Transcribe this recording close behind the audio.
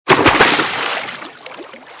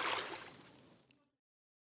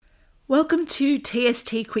Welcome to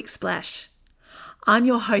TST Quick Splash. I'm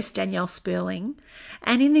your host, Danielle Sperling,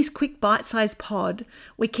 and in this quick bite-sized pod,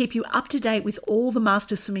 we keep you up to date with all the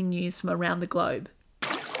master swimming news from around the globe.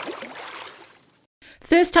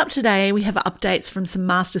 First up today, we have updates from some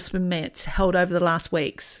master swim meets held over the last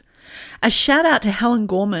weeks. A shout out to Helen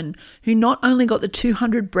Gorman, who not only got the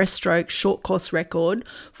 200 breaststroke short course record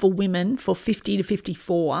for women for 50 to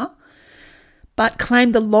 54, but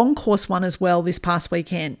claimed the long course one as well this past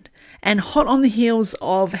weekend. And hot on the heels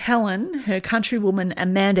of Helen, her countrywoman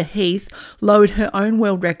Amanda Heath lowered her own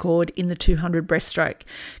world record in the 200 breaststroke.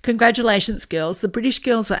 Congratulations, girls. The British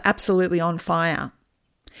girls are absolutely on fire.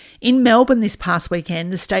 In Melbourne this past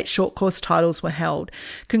weekend, the state short course titles were held.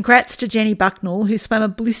 Congrats to Jenny Bucknell, who swam a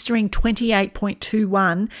blistering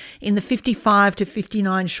 28.21 in the 55 to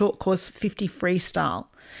 59 short course 50 freestyle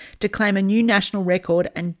to claim a new national record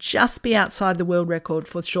and just be outside the world record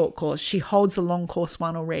for short course. She holds the long course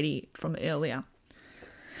one already from earlier.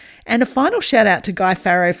 And a final shout out to Guy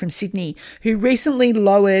Farrow from Sydney, who recently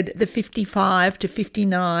lowered the 55 to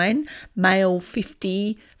 59 male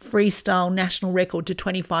 50 freestyle national record to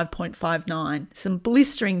 25.59. Some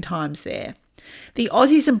blistering times there. The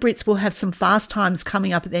Aussies and Brits will have some fast times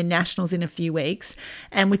coming up at their nationals in a few weeks,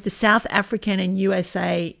 and with the South African and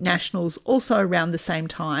USA nationals also around the same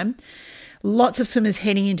time, lots of swimmers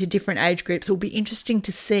heading into different age groups. It will be interesting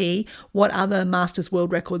to see what other Masters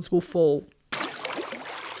world records will fall.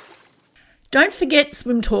 Don't forget,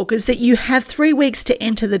 swim talkers, that you have 3 weeks to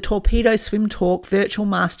enter the Torpedo Swimtalk Virtual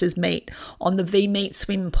Masters Meet on the VMeet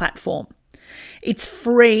Swim platform. It's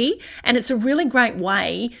free and it's a really great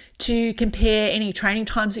way to compare any training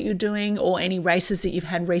times that you're doing or any races that you've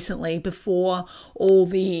had recently before all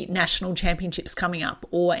the national championships coming up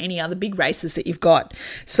or any other big races that you've got.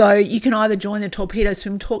 So you can either join the Torpedo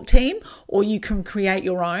Swim Talk team or you can create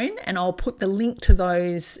your own, and I'll put the link to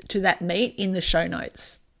that meet in the show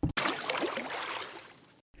notes.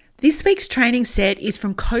 This week's training set is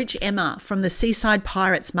from Coach Emma from the Seaside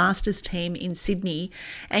Pirates Masters team in Sydney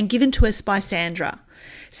and given to us by Sandra.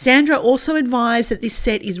 Sandra also advised that this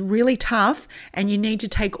set is really tough and you need to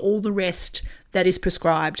take all the rest that is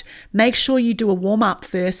prescribed. Make sure you do a warm-up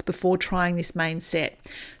first before trying this main set.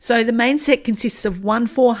 So the main set consists of 1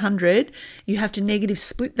 400. You have to negative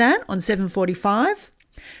split that on 7:45.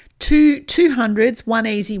 2 200s, 1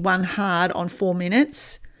 easy, 1 hard on 4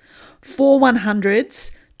 minutes. 4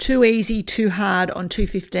 100s, 2 easy, 2 hard on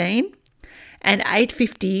 2:15, and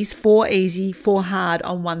 850s, 4 easy, 4 hard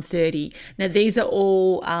on 1:30. Now, these are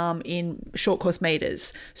all in short course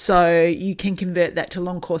meters, so you can convert that to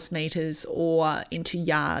long course meters or into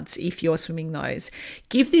yards if you're swimming those.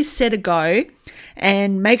 Give this set a go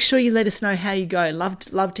and make sure you let us know how you go.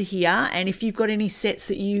 Love to hear. And if you've got any sets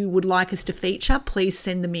that you would like us to feature, please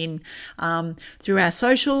send them in through our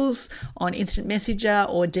socials, on Instant Messenger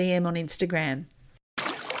or DM on Instagram.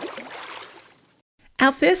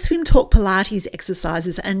 Our first Swim Talk Pilates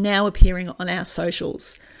exercises are now appearing on our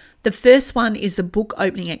socials. The first one is the book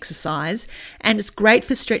opening exercise, and it's great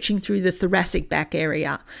for stretching through the thoracic back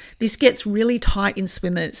area. This gets really tight in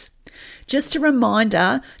swimmers. Just a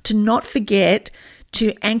reminder to not forget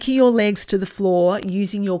to anchor your legs to the floor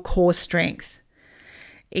using your core strength.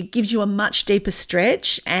 It gives you a much deeper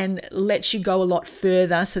stretch and lets you go a lot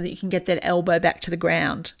further so that you can get that elbow back to the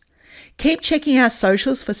ground. Keep checking our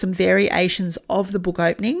socials for some variations of the book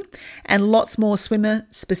opening and lots more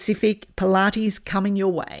swimmer-specific Pilates coming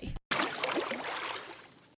your way.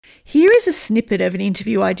 Here is a snippet of an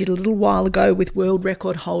interview I did a little while ago with world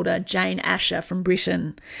record holder Jane Asher from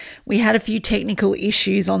Britain. We had a few technical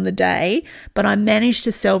issues on the day, but I managed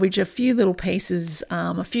to salvage a few little pieces,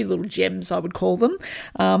 a few little gems I would call them,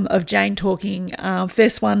 of Jane talking.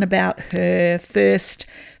 First one about her first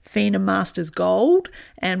FINA Masters Gold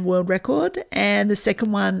and world record, and the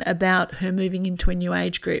second one about her moving into a new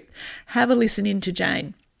age group. Have a listen in to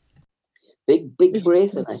Jane. Big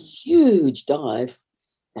breath and a huge dive.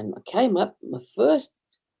 And I came up, my first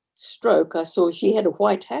stroke, I saw she had a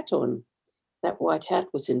white hat on. That white hat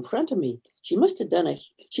was in front of me. She must have done it.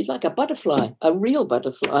 She's like a butterfly, a real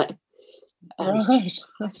butterfly. Right.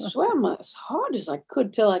 I swam as hard as I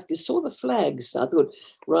could till I saw the flags. I thought,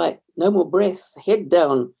 right, no more breath, head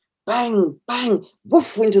down, bang, bang,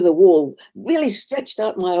 woof into the wall, really stretched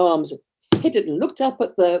out my arms, hit it and looked up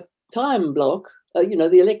at the time block,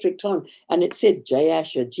 the electric time, and it said J.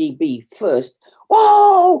 Asher, GB, first.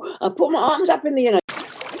 Whoa! I put my arms up in the air.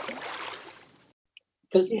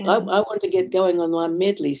 Because I want to get going on my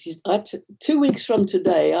medley. 2 weeks from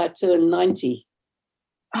today, I turn 90.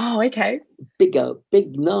 Oh, okay. Big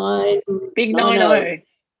 9. Big 90.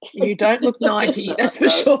 You don't look 90, that's for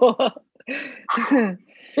sure.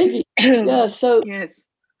 Becky, yeah, so Yes.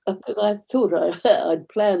 because I thought I'd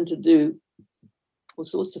planned to do all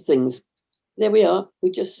sorts of things. There we are.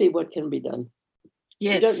 We just see what can be done.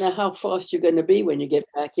 Yes. You don't know how fast you're going to be when you get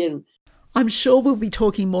back in. I'm sure we'll be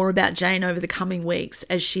talking more about Jane over the coming weeks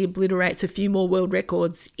as she obliterates a few more world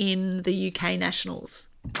records in the UK Nationals.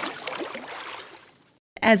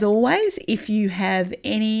 As always, if you have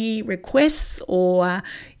any requests or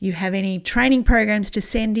you have any training programs to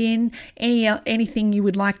send in, anything you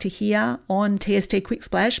would like to hear on TST Quick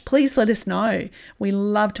Splash, please let us know. We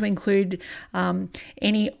love to include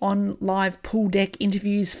any on live pool deck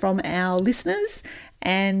interviews from our listeners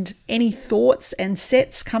and any thoughts and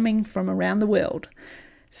sets coming from around the world.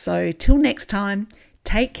 So till next time,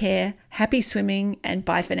 take care, happy swimming, and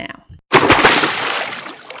bye for now.